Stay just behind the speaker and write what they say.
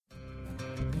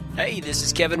Hey, this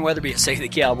is Kevin Weatherby at Say the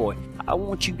Cowboy. I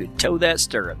want you to toe that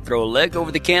stirrup, throw a leg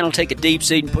over the cantle, take a deep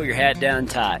seat, and put your hat down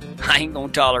tight. I ain't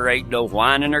gonna tolerate no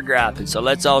whining or griping, so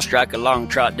let's all strike a long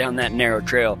trot down that narrow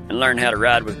trail and learn how to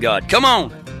ride with God. Come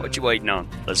on! What you waiting on?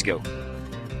 Let's go.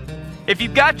 If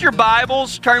you've got your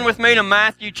Bibles, turn with me to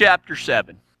Matthew chapter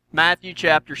 7. Matthew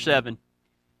chapter 7.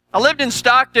 I lived in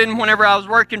Stockton whenever I was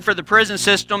working for the prison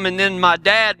system, and then my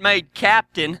dad made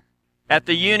captain at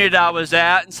the unit I was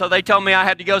at, and so they told me I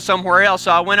had to go somewhere else,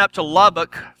 so I went up to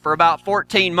Lubbock for about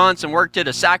 14 months and worked at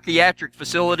a psychiatric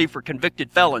facility for convicted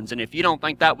felons. And if you don't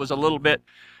think that was a little bit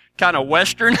kind of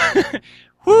Western,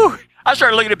 whew, I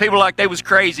started looking at people like they was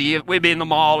crazy. If we'd be in the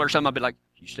mall or something, I'd be like,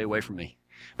 you stay away from me.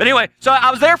 But anyway, so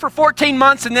I was there for 14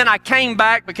 months, and then I came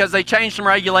back because they changed some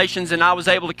regulations, and I was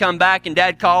able to come back, and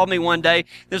Dad called me one day.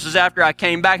 This was after I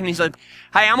came back, and he said,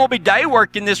 hey, I'm going to be day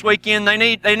working this weekend. They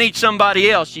need somebody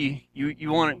else.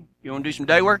 You want to do some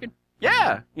day working?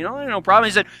 Yeah, no problem.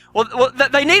 He said, well,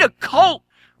 they need a colt.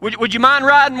 Would you mind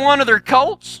riding one of their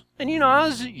colts? And, I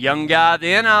was a young guy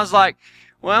then. I was like,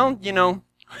 well,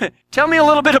 tell me a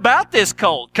little bit about this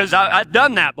colt, because I'd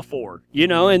done that before,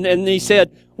 and he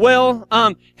said, well,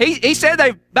 he said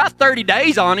they've about 30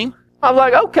 days on him. I was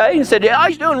like, okay. He said, yeah,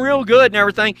 he's doing real good and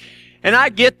everything. And I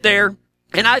get there,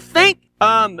 and I think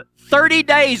 30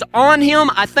 days on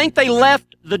him, I think they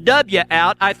left the W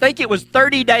out. I think it was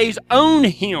 30 days on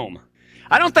him.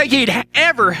 I don't think he'd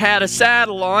ever had a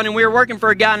saddle on, and we were working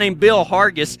for a guy named Bill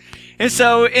Hargis. And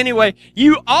so, anyway,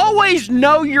 you always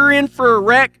know you're in for a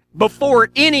wreck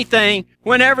before anything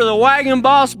whenever the wagon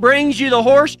boss brings you the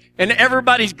horse and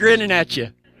everybody's grinning at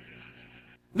you.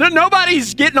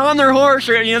 Nobody's getting on their horse,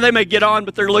 or, they may get on,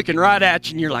 but they're looking right at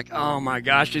you, and you're like, oh my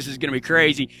gosh, this is going to be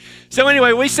crazy. So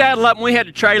anyway, we saddled up, and we had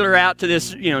to trailer out to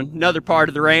this, another part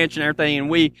of the ranch and everything, and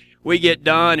we get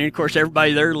done, and of course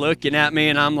everybody there looking at me,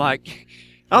 and I'm like,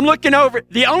 I'm looking over.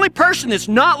 The only person that's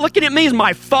not looking at me is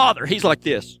my father. He's like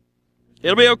this.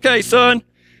 It'll be okay, son.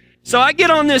 So I get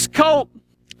on this colt,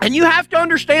 and you have to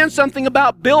understand something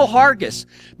about Bill Hargis.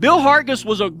 Bill Hargis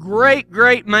was a great,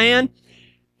 great man.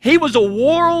 He was a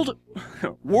World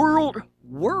War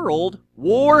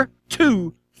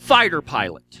II fighter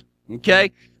pilot.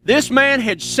 Okay? This man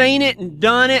had seen it and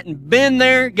done it and been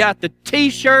there, got the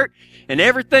t-shirt and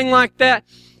everything like that.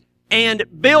 And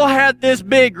Bill had this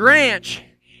big ranch,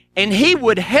 and he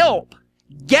would help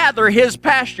gather his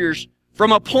pastures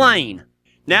from a plane.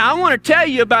 Now, I want to tell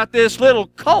you about this little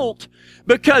colt,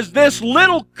 because this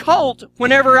little colt,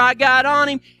 whenever I got on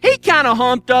him, he kind of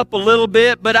humped up a little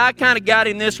bit, but I kind of got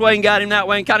him this way and got him that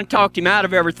way and kind of talked him out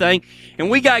of everything.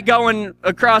 And we got going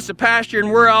across the pasture,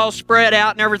 and we're all spread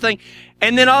out and everything.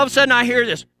 And then all of a sudden I hear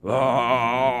this,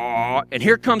 and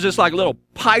here comes this like little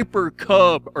Piper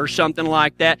Cub or something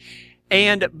like that.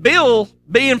 And Bill,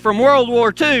 being from World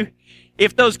War II,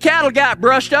 if those cattle got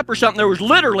brushed up or something, there was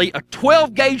literally a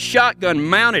 12-gauge shotgun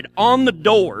mounted on the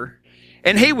door.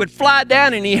 And he would fly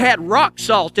down, and he had rock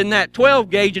salt in that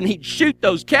 12-gauge, and he'd shoot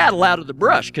those cattle out of the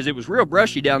brush, because it was real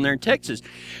brushy down there in Texas.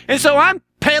 And so I'm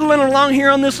pedaling along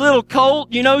here on this little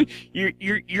colt.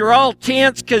 You're all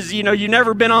tense because, you've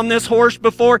never been on this horse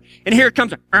before. And here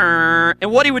comes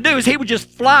and what he would do is he would just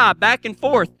fly back and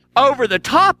forth over the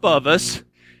top of us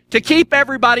to keep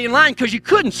everybody in line, because you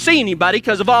couldn't see anybody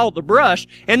because of all the brush.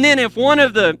 And then if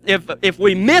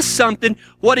we missed something,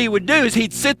 what he would do is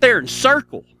he'd sit there and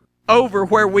circle over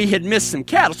where we had missed some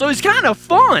cattle. So it's kind of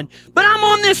fun. But I'm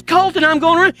on this colt, and I'm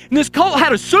going around, and this colt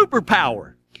had a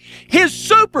superpower. His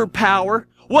superpower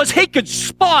was he could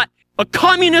spot a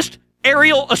communist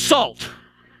aerial assault.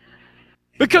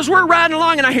 Because we're riding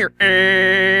along, and I hear,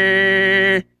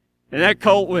 and that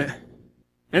colt went.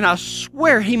 And I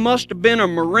swear he must have been a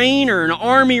Marine or an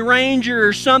Army Ranger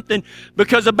or something,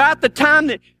 because about the time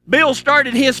that Bill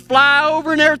started his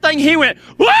flyover and everything, he went,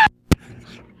 whoop!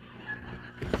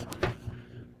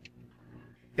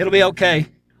 It'll be okay.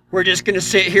 We're just going to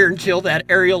sit here until that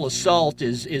aerial assault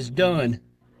is done.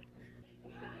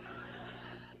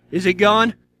 Is it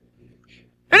gone?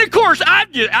 And of course, I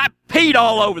peed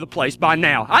all over the place by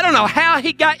now. I don't know how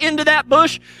he got into that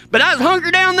bush, but I was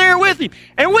hunkered down there with him.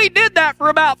 And we did that for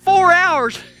about 4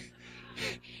 hours.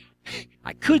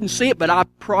 I couldn't see it, but I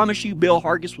promise you Bill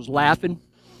Hargis was laughing.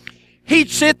 He'd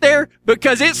sit there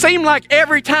because it seemed like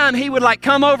every time he would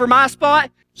come over my spot,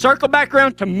 circle back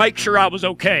around to make sure I was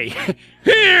okay.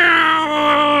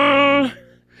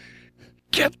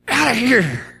 Get out of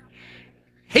here.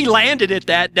 He landed it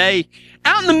that day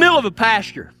out in the middle of a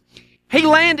pasture. He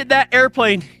landed that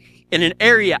airplane in an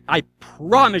area, I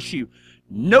promise you,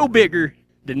 no bigger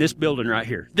than this building right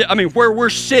here. I mean, where we're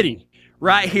sitting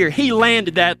right here. He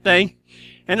landed that thing.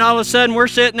 And all of a sudden, we're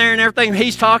sitting there and everything.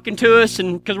 He's talking to us,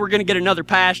 and because we're going to get another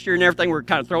pasture and everything, we're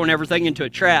kind of throwing everything into a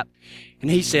trap.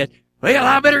 And he said, well,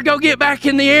 I better go get back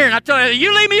in the air. And I told him,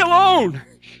 you leave me alone.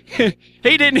 He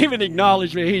didn't even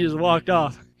acknowledge me. He just walked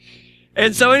off.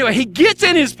 And so anyway, he gets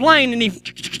in his plane and he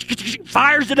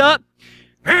fires it up.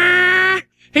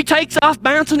 He takes off,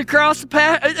 bouncing across the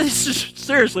pasture.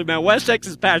 Seriously, man, West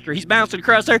Texas pasture. He's bouncing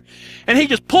across there, and he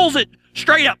just pulls it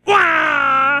straight up.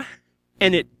 Wah!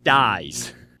 And it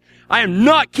dies. I am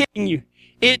not kidding you.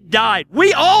 It died.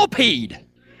 We all peed.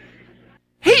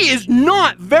 He is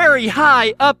not very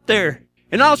high up there.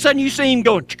 And all of a sudden you see him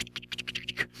going,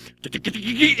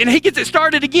 and he gets it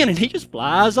started again, and he just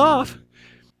flies off.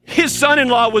 His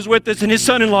son-in-law was with us, and his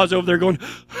son-in-law's over there going,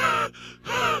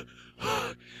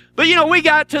 but, we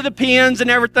got to the pens and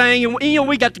everything, and,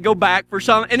 we got to go back for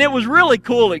some, and it was really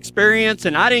cool experience,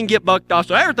 and I didn't get bucked off,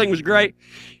 so everything was great.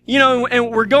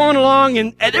 And we're going along,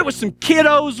 and there was some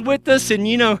kiddos with us, and,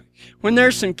 when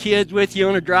there's some kids with you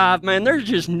on a drive, man, there's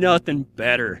just nothing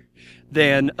better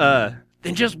than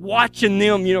just watching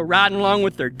them, riding along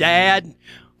with their dad.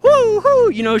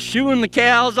 Woo-hoo, shooing the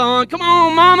cows on, come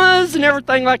on, mamas, and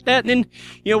everything like that. And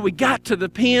then, we got to the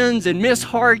pens, and Miss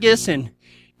Hargis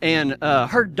and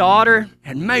her daughter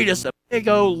had made us a big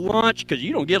old lunch, because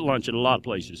you don't get lunch at a lot of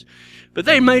places. But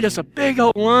they made us a big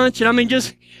old lunch, and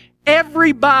just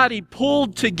everybody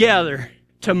pulled together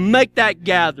to make that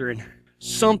gathering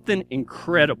something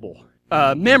incredible.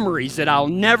 Memories that I'll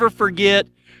never forget.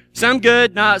 Some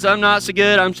good, some not so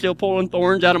good. I'm still pulling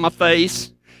thorns out of my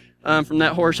face from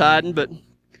that horse hiding. But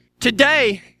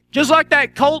today, just like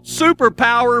that Colt's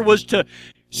superpower was to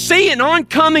see an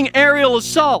oncoming aerial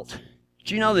assault,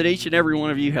 do you know that each and every one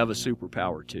of you have a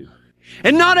superpower too?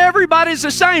 And not everybody's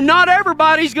the same. Not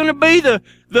everybody's going to be the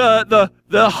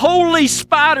holy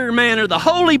Spider-Man or the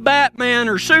holy Batman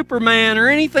or Superman or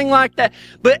anything like that.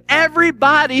 But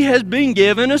everybody has been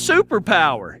given a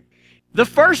superpower. The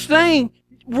first thing,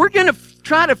 we're going to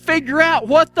try to figure out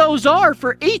what those are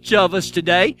for each of us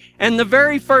today. And the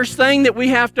very first thing that we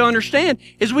have to understand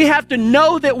is we have to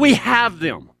know that we have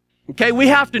them. Okay, we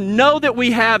have to know that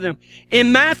we have them.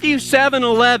 In Matthew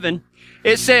 7:11,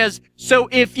 it says, so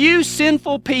if you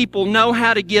sinful people know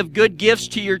how to give good gifts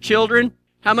to your children,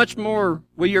 how much more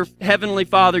will your heavenly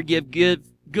Father give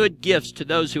good gifts to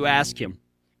those who ask Him?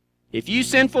 If you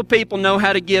sinful people know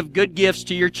how to give good gifts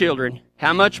to your children,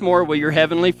 how much more will your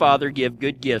heavenly Father give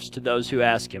good gifts to those who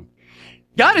ask Him?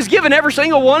 God has given every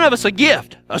single one of us a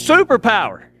gift, a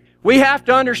superpower. We have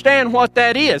to understand what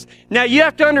that is. Now, you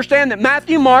have to understand that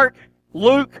Matthew, Mark,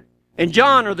 Luke, and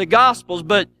John are the Gospels,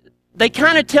 but they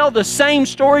kind of tell the same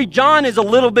story. John is a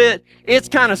little bit, it's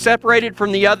kind of separated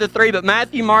from the other three, but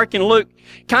Matthew, Mark, and Luke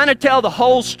kind of tell the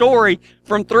whole story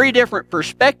from three different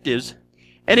perspectives.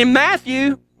 And in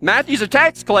Matthew's a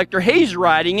tax collector, he's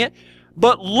writing it,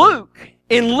 but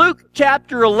in Luke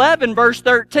chapter 11, verse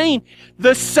 13,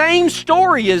 the same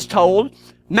story is told.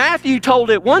 Matthew told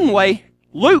it one way,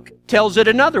 Luke tells it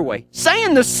another way,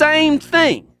 saying the same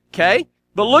thing, okay?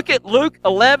 But look at Luke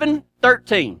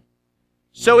 11:13.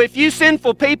 So if you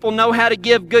sinful people know how to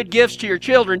give good gifts to your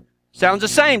children, sounds the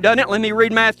same, doesn't it? Let me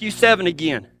read Matthew 7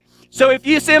 again. So if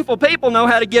you sinful people know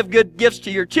how to give good gifts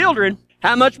to your children,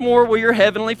 how much more will your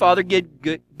heavenly Father give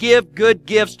good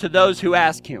gifts to those who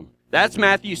ask Him? That's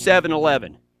Matthew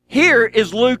 7:11. Here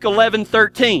is Luke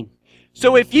 11:13.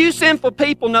 So if you sinful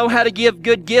people know how to give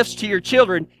good gifts to your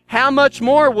children, how much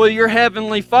more will your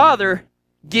heavenly Father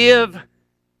give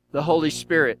the Holy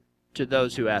Spirit to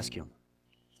those who ask Him?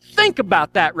 Think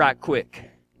about that right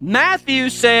quick. Matthew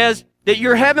says that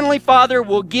your heavenly Father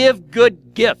will give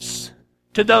good gifts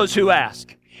to those who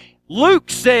ask. Luke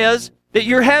says that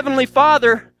your heavenly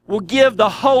Father will give the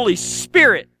Holy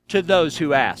Spirit to those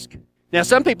who ask. Now,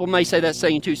 some people may say that's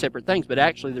saying two separate things, but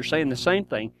actually they're saying the same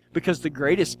thing, because the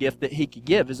greatest gift that He could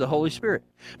give is the Holy Spirit.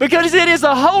 Because it is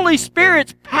the Holy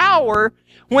Spirit's power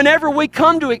whenever we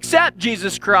come to accept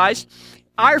Jesus Christ,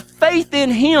 our faith in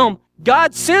Him,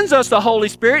 God sends us the Holy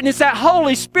Spirit, and it's that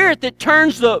Holy Spirit that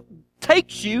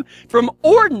takes you from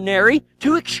ordinary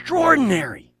to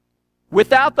extraordinary.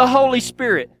 Without the Holy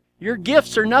Spirit, your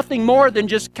gifts are nothing more than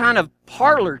just kind of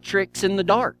parlor tricks in the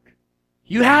dark.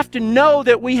 You have to know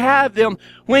that we have them.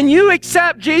 When you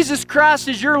accept Jesus Christ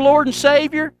as your Lord and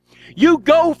Savior, you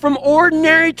go from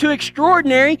ordinary to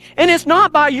extraordinary, and it's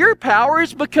not by your power,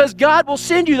 it's because God will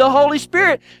send you the Holy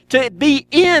Spirit to be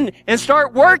in and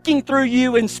start working through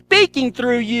you and speaking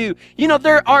through you.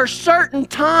 There are certain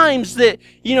times that,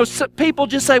 people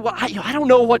just say, well, I don't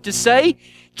know what to say.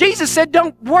 Jesus said,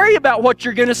 don't worry about what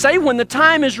you're going to say. When the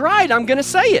time is right, I'm going to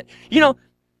say it.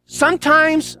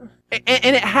 Sometimes,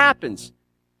 and it happens.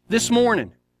 This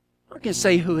morning, I'm not going to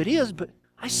say who it is, but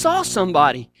I saw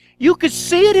somebody. You could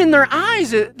see it in their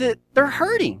eyes that they're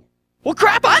hurting. Well,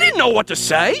 crap, I didn't know what to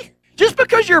say. Just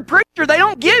because you're a preacher, they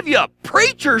don't give you a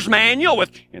preacher's manual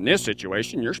with, in this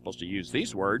situation, you're supposed to use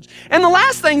these words. And the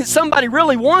last thing that somebody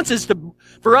really wants is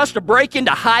for us to break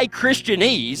into high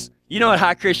Christianese. You know what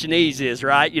high Christianese is,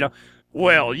 right?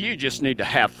 Well, you just need to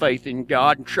have faith in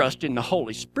God and trust in the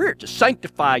Holy Spirit to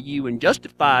sanctify you and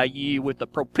justify you with the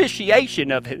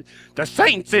propitiation of the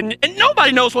saints. And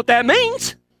nobody knows what that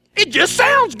means. It just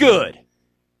sounds good.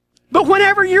 But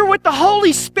whenever you're with the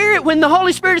Holy Spirit, when the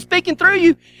Holy Spirit is speaking through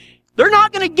you, they're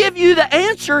not going to give you the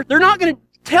answer. They're not going to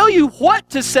tell you what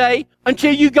to say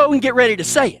until you go and get ready to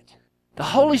say it. The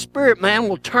Holy Spirit, man,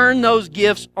 will turn those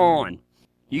gifts on.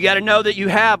 You got to know that you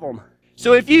have them.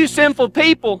 So if you sinful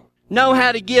people know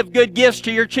how to give good gifts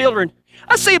to your children,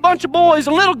 I see a bunch of boys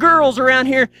and little girls around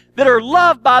here that are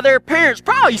loved by their parents,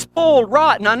 probably spoiled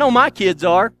rotten. I know my kids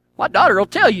are. My daughter will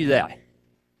tell you that.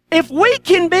 If we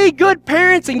can be good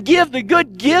parents and give the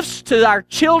good gifts to our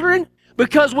children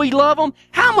because we love them,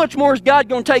 how much more is God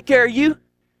going to take care of you?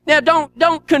 Now,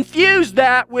 don't confuse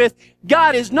that with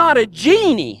God is not a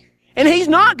genie, and He's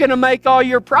not going to make all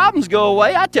your problems go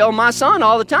away. I tell my son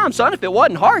all the time, son, if it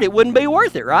wasn't hard, it wouldn't be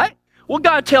worth it, right? Well,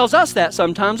 God tells us that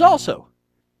sometimes also.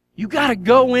 You got to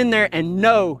go in there and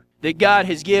know that God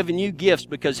has given you gifts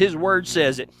because His Word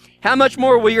says it. How much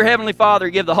more will your Heavenly Father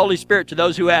give the Holy Spirit to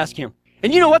those who ask Him?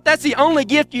 And you know what? That's the only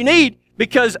gift you need,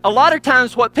 because a lot of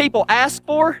times what people ask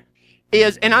for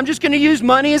is, and I'm just going to use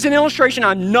money as an illustration.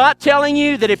 I'm not telling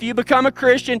you that if you become a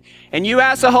Christian and you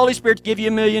ask the Holy Spirit to give you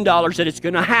 $1 million that it's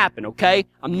going to happen, okay?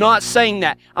 I'm not saying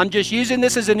that. I'm just using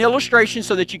this as an illustration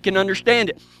so that you can understand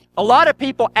it. A lot of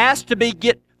people ask to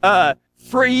get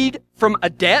freed from a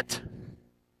debt,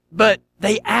 but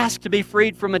they ask to be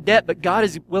freed from a debt, but God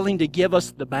is willing to give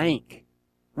us the bank.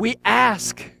 We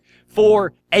ask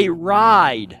for a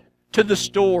ride to the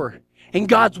store, and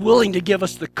God's willing to give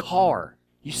us the car.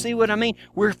 You see what I mean?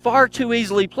 We're far too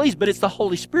easily pleased, but it's the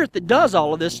Holy Spirit that does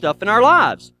all of this stuff in our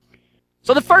lives.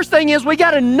 So the first thing is we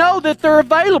got to know that they're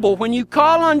available. When you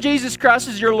call on Jesus Christ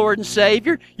as your Lord and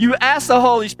Savior, you ask the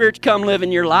Holy Spirit to come live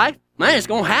in your life, man, it's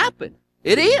going to happen.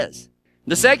 It is.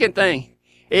 The second thing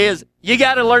is you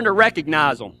got to learn to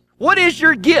recognize them. What is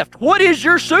your gift? What is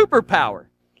your superpower?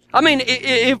 I mean,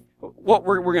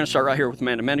 we're going to start right here with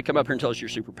Amanda. Amanda, come up here and tell us your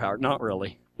superpower. Not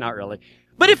really.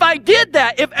 But if I did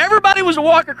that, if everybody was to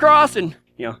walk across and,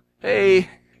 hey,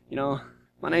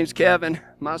 my name's Kevin.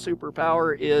 My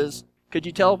superpower is, could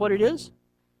you tell what it is?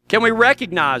 Can we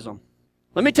recognize them?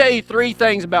 Let me tell you 3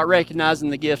 things about recognizing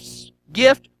the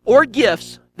gift or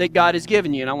gifts that God has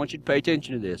given you, and I want you to pay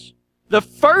attention to this. The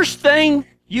first thing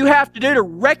you have to do to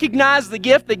recognize the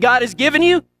gift that God has given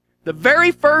you, the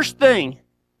very first thing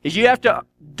is you have to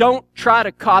don't try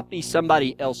to copy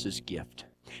somebody else's gift.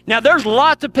 Now, there's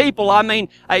lots of people. I mean,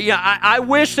 I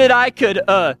wish that I could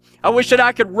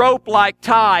rope like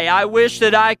Ty. I wish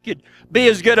that I could be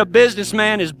as good a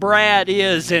businessman as Brad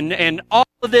is, and all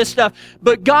of this stuff.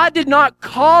 But God did not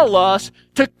call us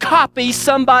to copy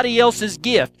somebody else's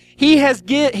gift.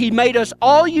 He made us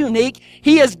all unique.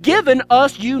 He has given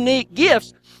us unique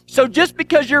gifts. So just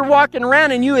because you're walking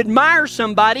around and you admire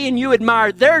somebody and you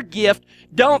admire their gift,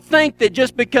 don't think that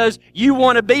just because you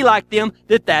want to be like them,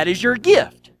 that is your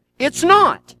gift. It's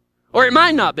not. Or it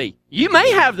might not be. You may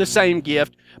have the same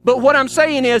gift, but what I'm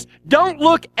saying is, don't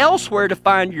look elsewhere to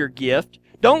find your gift.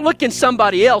 Don't look in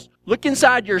somebody else. Look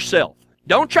inside yourself.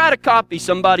 Don't try to copy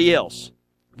somebody else.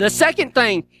 The second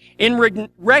thing in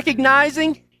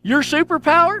recognizing your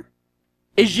superpower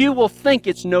is you will think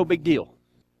it's no big deal.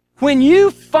 When you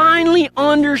finally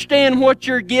understand what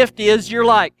your gift is, you're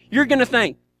going to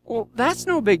think, well, that's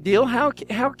no big deal. How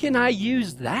can I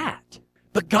use that?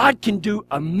 But God can do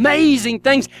amazing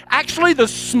things. Actually, the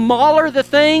smaller the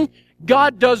thing,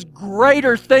 God does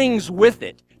greater things with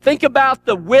it. Think about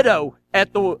the widow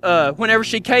at whenever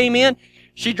she came in,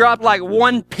 she dropped like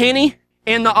 1 penny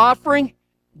in the offering.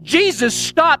 Jesus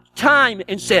stopped time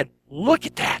and said, look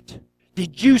at that.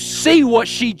 Did you see what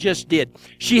she just did?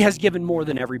 She has given more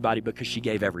than everybody because she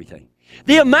gave everything.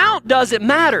 The amount doesn't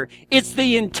matter. It's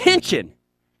the intention.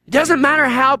 It doesn't matter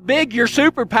how big your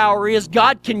superpower is.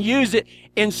 God can use it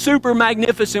in super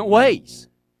magnificent ways.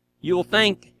 You will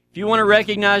think, if you want to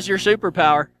recognize your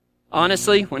superpower,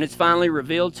 honestly, when it's finally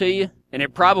revealed to you, and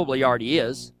it probably already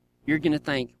is, you're going to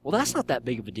think, well, that's not that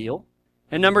big of a deal.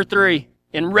 And number 3,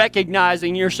 in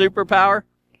recognizing your superpower,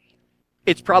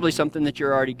 it's probably something that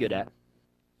you're already good at.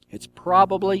 It's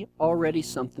probably already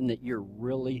something that you're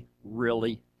really,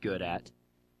 really good at.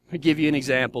 I'll give you an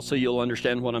example so you'll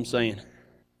understand what I'm saying.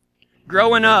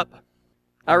 Growing up,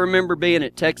 I remember being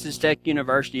at Texas Tech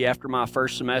University after my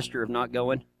first semester of not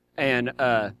going, and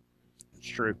it's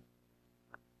true.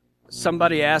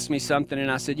 Somebody asked me something, and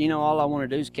I said, all I want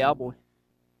to do is cowboy.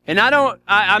 And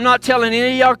I'm not telling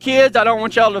any of y'all kids, I don't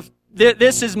want y'all to,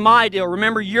 this is my deal.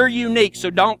 Remember, you're unique, so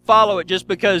don't follow it just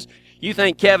because you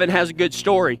think Kevin has a good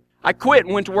story. I quit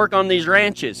and went to work on these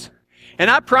ranches. And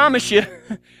I promise you,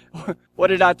 what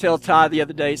did I tell Ty the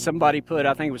other day? Somebody put,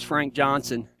 I think it was Frank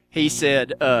Johnson. He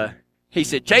said,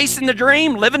 chasing the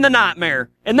dream, living the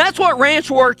nightmare. And that's what ranch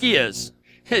work is.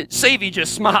 Sevey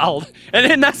just smiled.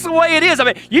 And that's the way it is. I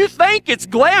mean, you think it's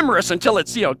glamorous until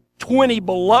it's, 20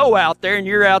 below out there and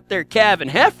you're out there calving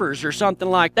heifers or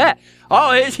something like that.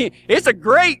 Oh, it's a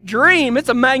great dream. It's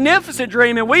a magnificent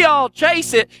dream, and we all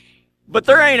chase it. But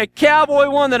there ain't a cowboy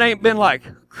one that ain't been like,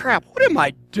 crap, what am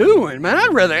I doing, man?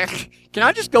 Can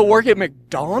I just go work at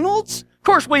McDonald's? Of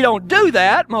course, we don't do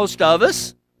that, most of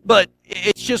us, but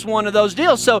it's just one of those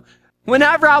deals. So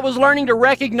whenever I was learning to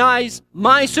recognize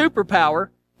my superpower,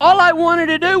 all I wanted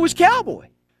to do was cowboy.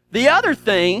 The other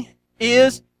thing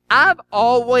is I've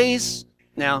always,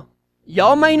 now,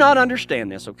 y'all may not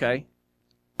understand this, okay?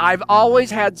 I've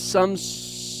always had some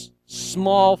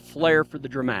small flair for the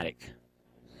dramatic.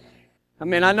 I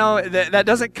mean, I know that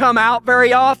doesn't come out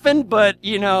very often, but,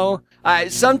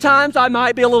 sometimes I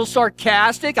might be a little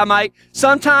sarcastic.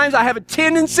 Sometimes I have a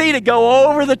tendency to go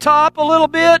over the top a little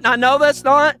bit, and I know that's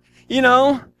not,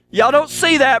 y'all don't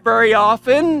see that very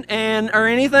often or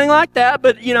anything like that,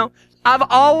 but, I've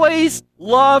always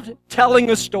loved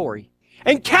telling a story.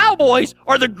 And cowboys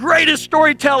are the greatest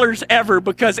storytellers ever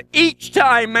because each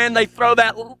time, man, they throw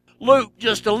that loop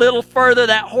just a little further,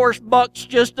 that horse bucks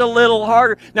just a little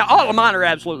harder. Now, all of mine are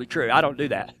absolutely true. I don't do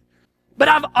that. But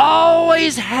I've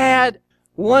always had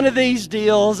one of these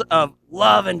deals of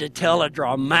loving to tell a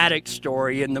dramatic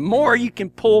story. And the more you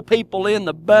can pull people in,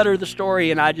 the better the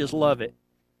story, and I just love it.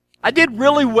 I did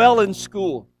really well in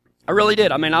school. I really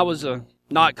did. I mean, I was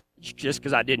not just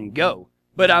because I didn't go.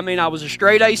 But, I was a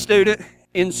straight A student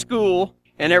in school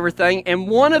and everything. And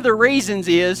one of the reasons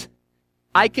is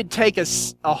I could take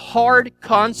a hard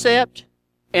concept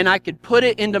and I could put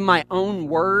it into my own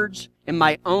words and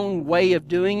my own way of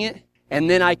doing it. And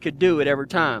then I could do it every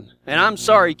time. And I'm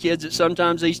sorry, kids, that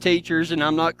sometimes these teachers, and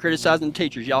I'm not criticizing the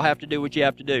teachers, y'all have to do what you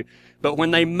have to do. But when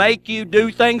they make you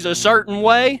do things a certain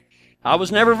way, I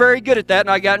was never very good at that, and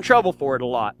I got in trouble for it a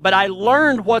lot. But I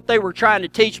learned what they were trying to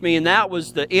teach me, and that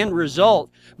was the end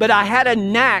result. But I had a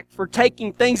knack for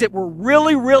taking things that were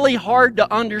really, really hard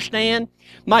to understand.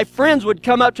 My friends would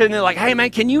come up to me, and they're like, hey, man,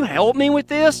 can you help me with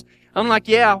this? I'm like,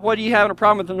 yeah, what are you having a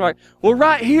problem with? And they're like, well,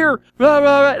 right here, blah,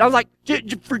 blah, blah. And I was like,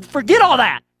 forget all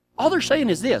that. All they're saying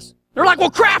is this. They're like,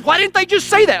 well, crap, why didn't they just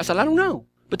say that? I said, I don't know.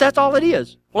 But that's all it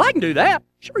is. Well, I can do that.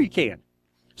 Sure you can.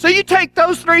 So you take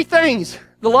those three things,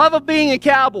 the love of being a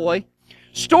cowboy,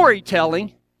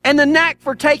 storytelling, and the knack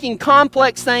for taking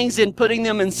complex things and putting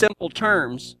them in simple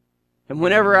terms. And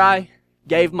whenever I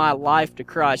gave my life to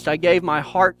Christ, I gave my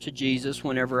heart to Jesus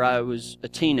whenever I was a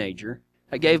teenager.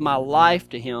 I gave my life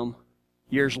to Him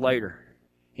years later.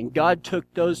 And God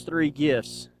took those three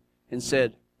gifts and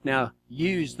said, now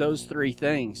use those three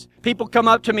things. People come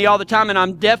up to me all the time, and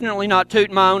I'm definitely not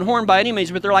tooting my own horn by any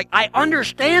means, but they're like, I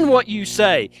understand what you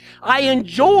say. I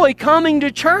enjoy coming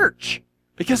to church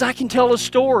because I can tell a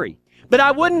story. But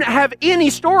I wouldn't have any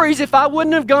stories if I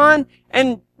wouldn't have gone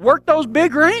and worked those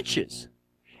big ranches.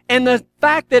 And the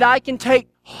fact that I can take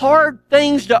hard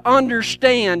things to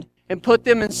understand and put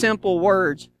them in simple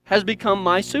words has become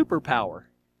my superpower.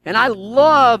 And I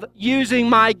love using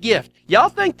my gift. Y'all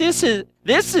think this is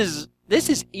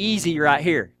easy right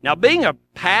here. Now, being a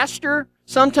pastor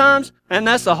sometimes, and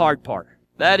that's the hard part.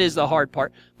 That is the hard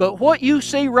part. But what you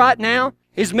see right now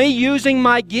is me using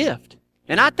my gift.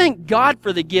 And I thank God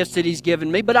for the gifts that He's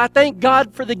given me, but I thank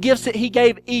God for the gifts that He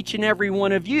gave each and every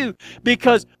one of you,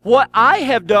 because what I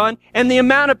have done and the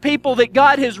amount of people that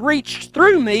God has reached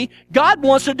through me, God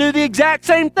wants to do the exact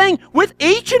same thing with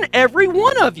each and every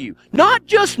one of you. Not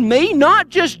just me, not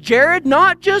just Jared,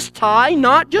 not just Ty,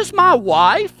 not just my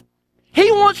wife.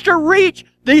 He wants to reach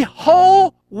the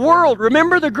whole world.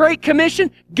 Remember the Great Commission?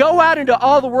 Go out into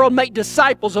all the world, make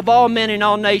disciples of all men and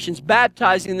all nations,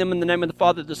 baptizing them in the name of the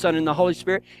Father, the Son, and the Holy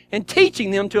Spirit, and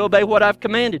teaching them to obey what I've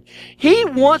commanded. He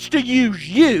wants to use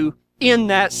you in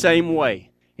that same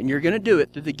way. And you're going to do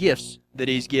it through the gifts that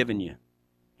He's given you.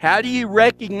 How do you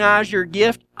recognize your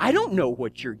gift? I don't know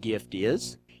what your gift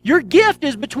is. Your gift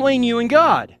is between you and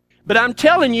God. But I'm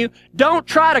telling you, don't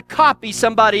try to copy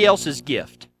somebody else's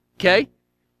gift. Okay?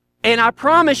 And I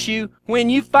promise you,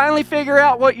 when you finally figure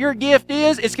out what your gift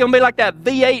is, it's going to be like that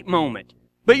V8 moment.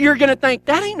 But you're going to think,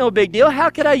 that ain't no big deal. How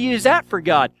could I use that for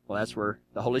God? Well, that's where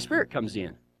the Holy Spirit comes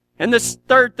in. And this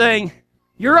third thing,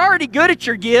 you're already good at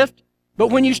your gift, but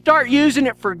when you start using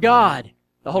it for God,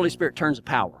 the Holy Spirit turns the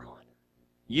power on.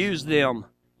 Use them.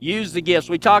 Use the gifts.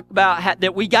 We talked about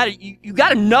that you got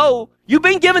to know you've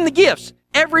been given the gifts.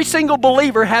 Every single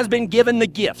believer has been given the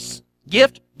gifts.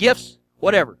 Gifts,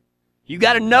 whatever. You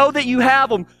got to know that you have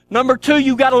them. Number 2,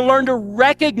 you got to learn to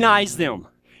recognize them.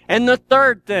 And the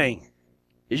third thing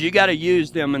is you got to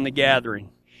use them in the gathering.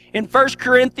 In 1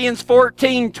 Corinthians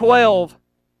 14:12,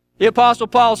 the Apostle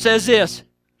Paul says this,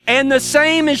 "And the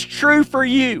same is true for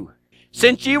you,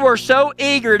 since you are so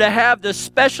eager to have the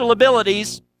special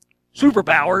abilities,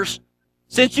 superpowers,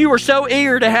 since you are so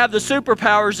eager to have the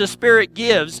superpowers the Spirit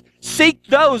gives, seek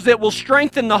those that will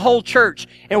strengthen the whole church."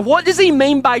 And what does he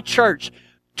mean by church?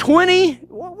 Are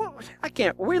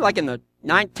we like in the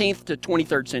 19th to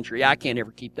 23rd century? I can't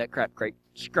ever keep that crap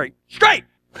straight.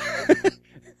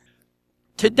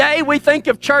 Today we think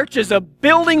of church as a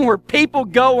building where people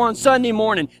go on Sunday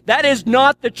morning. That is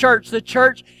not the church. The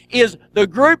church is the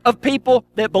group of people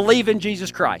that believe in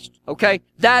Jesus Christ. Okay?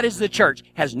 That is the church. It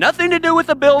has nothing to do with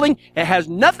a building. It has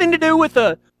nothing to do with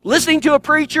listening to a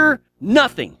preacher.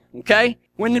 Nothing. Okay?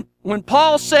 When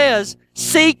Paul says,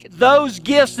 seek those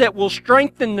gifts that will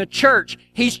strengthen the church,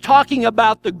 he's talking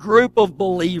about the group of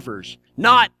believers.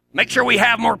 Not, make sure we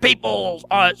have more people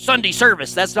on Sunday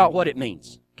service. That's not what it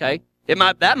means. Okay?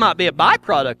 That might be a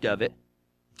byproduct of it.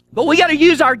 But we got to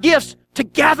use our gifts to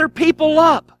gather people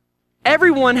up.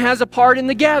 Everyone has a part in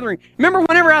the gathering. Remember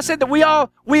whenever I said that we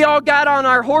all got on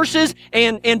our horses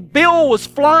and Bill was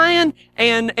flying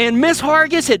and Miss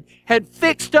Hargis had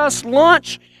fixed us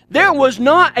lunch? There was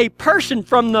not a person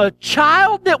from the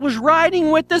child that was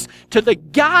riding with us to the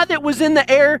guy that was in the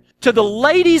air to the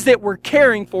ladies that were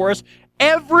caring for us.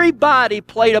 Everybody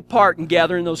played a part in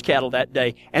gathering those cattle that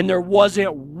day, and there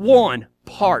wasn't one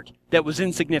part that was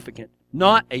insignificant.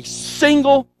 Not a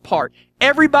single part.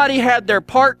 Everybody had their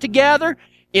part to gather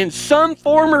in some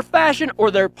form or fashion,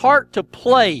 or their part to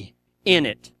play in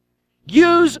it.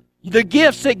 Use the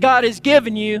gifts that God has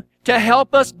given you to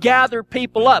help us gather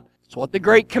people up. That's what the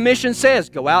Great Commission says.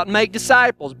 Go out and make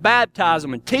disciples, baptize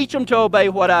them, and teach them to obey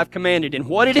what I've commanded. And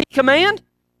what did He command?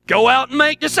 Go out and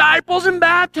make disciples and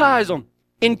baptize them.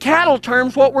 In cattle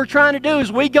terms, what we're trying to do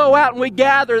is we go out and we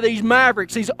gather these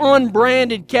mavericks, these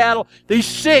unbranded cattle, these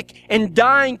sick and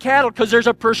dying cattle, because there's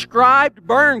a prescribed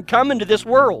burn coming to this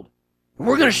world.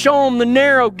 We're going to show them the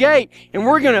narrow gate, and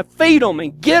we're going to feed them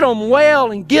and get them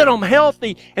well and get them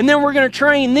healthy, and then we're going to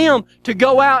train them to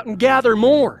go out and gather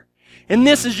more. And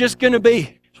this is just going to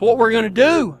be what we're going to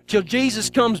do till Jesus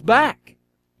comes back.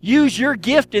 Use your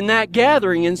gift in that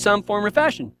gathering in some form or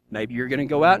fashion. Maybe you're going to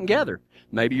go out and gather.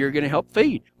 Maybe you're going to help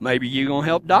feed. Maybe you're going to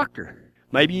help doctor.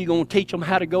 Maybe you're going to teach them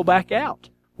how to go back out.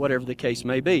 Whatever the case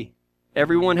may be.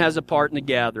 Everyone has a part in the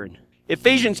gathering.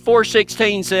 Ephesians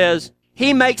 4:16 says,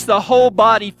 He makes the whole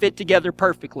body fit together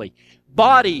perfectly.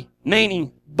 Body,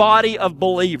 meaning body of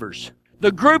believers.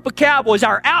 The group of cowboys,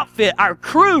 our outfit, our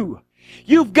crew.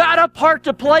 You've got a part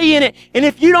to play in it. And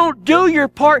if you don't do your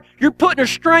part, you're putting a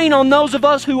strain on those of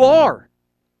us who are.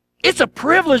 It's a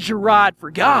privilege to ride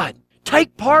for God.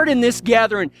 Take part in this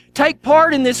gathering. Take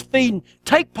part in this feeding.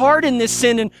 Take part in this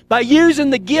sending by using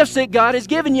the gifts that God has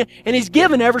given you. And He's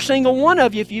given every single one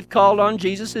of you if you've called on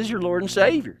Jesus as your Lord and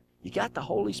Savior. You got the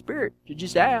Holy Spirit. You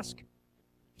just ask.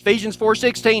 Ephesians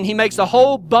 4:16, He makes the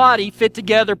whole body fit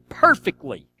together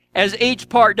perfectly as each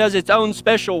part does its own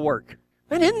special work.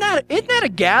 Man, isn't that a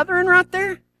gathering right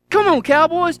there? Come on,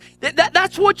 cowboys.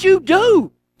 That's what you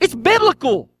do. It's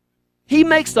biblical. He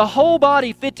makes the whole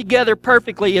body fit together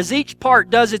perfectly as each part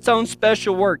does its own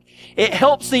special work. It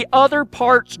helps the other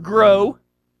parts grow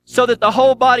so that the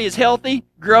whole body is healthy,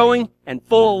 growing, and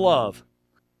full of love.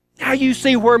 Now you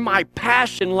see where my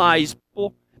passion lies,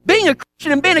 people. Being a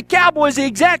Christian and being a cowboy is the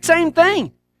exact same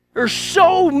thing. There's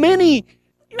so many,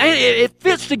 and it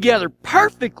fits together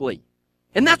perfectly.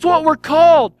 And that's what we're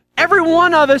called. Every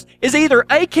one of us is either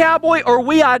a cowboy or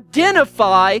we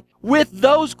identify with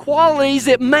those qualities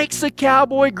that makes a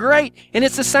cowboy great. And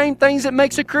it's the same things that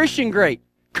makes a Christian great.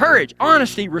 Courage,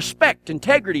 honesty, respect,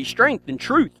 integrity, strength, and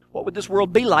truth. What would this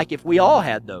world be like if we all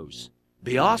had those?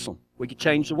 Be awesome. We could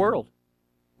change the world.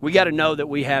 We got to know that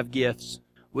we have gifts.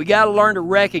 We got to learn to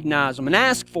recognize them and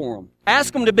ask for them.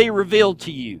 Ask them to be revealed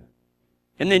to you.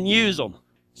 And then use them.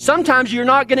 Sometimes you're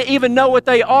not going to even know what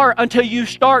they are until you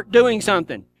start doing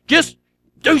something. Just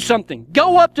do something.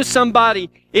 Go up to somebody.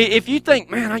 If you think,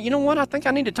 man, you know what? I think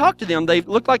I need to talk to them. They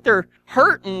look like they're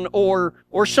hurting or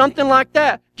something like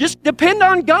that. Just depend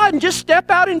on God and just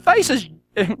step out in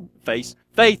faith.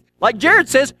 faith. Like Jared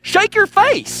says, shake your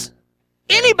face.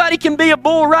 Anybody can be a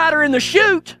bull rider in the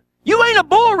chute. You ain't a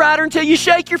bull rider until you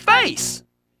shake your face.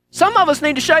 Some of us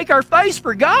need to shake our face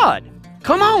for God.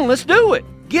 Come on, let's do it.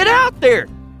 Get out there.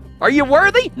 Are you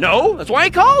worthy? No, that's why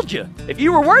He called you. If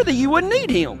you were worthy, you wouldn't need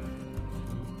Him.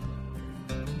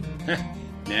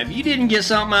 Now, if you didn't get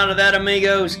something out of that,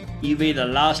 amigos, you've either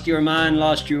lost your mind,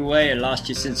 lost your way, or lost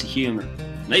your sense of humor.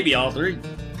 Maybe all three.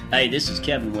 Hey, this is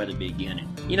Kevin Weatherby again.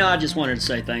 I just wanted to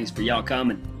say thanks for y'all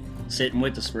coming, sitting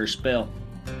with us for a spell.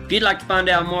 If you'd like to find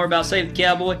out more about Save the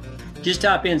Cowboy, just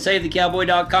type in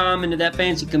SaveTheCowboy.com into that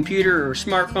fancy computer or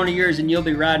smartphone of yours, and you'll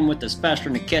be riding with us faster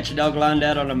than a catch a dog lined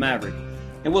out on a Maverick.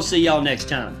 And we'll see y'all next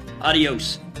time.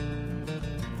 Adios.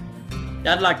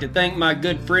 I'd like to thank my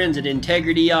good friends at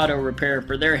Integrity Auto Repair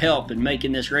for their help in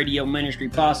making this radio ministry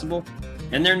possible,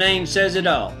 and their name says it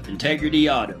all, Integrity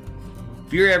Auto.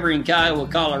 If you're ever in Kiowa,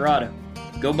 Colorado,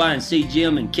 go by and see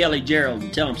Jim and Kelly Gerald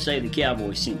and tell them Save the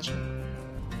Cowboy sent you.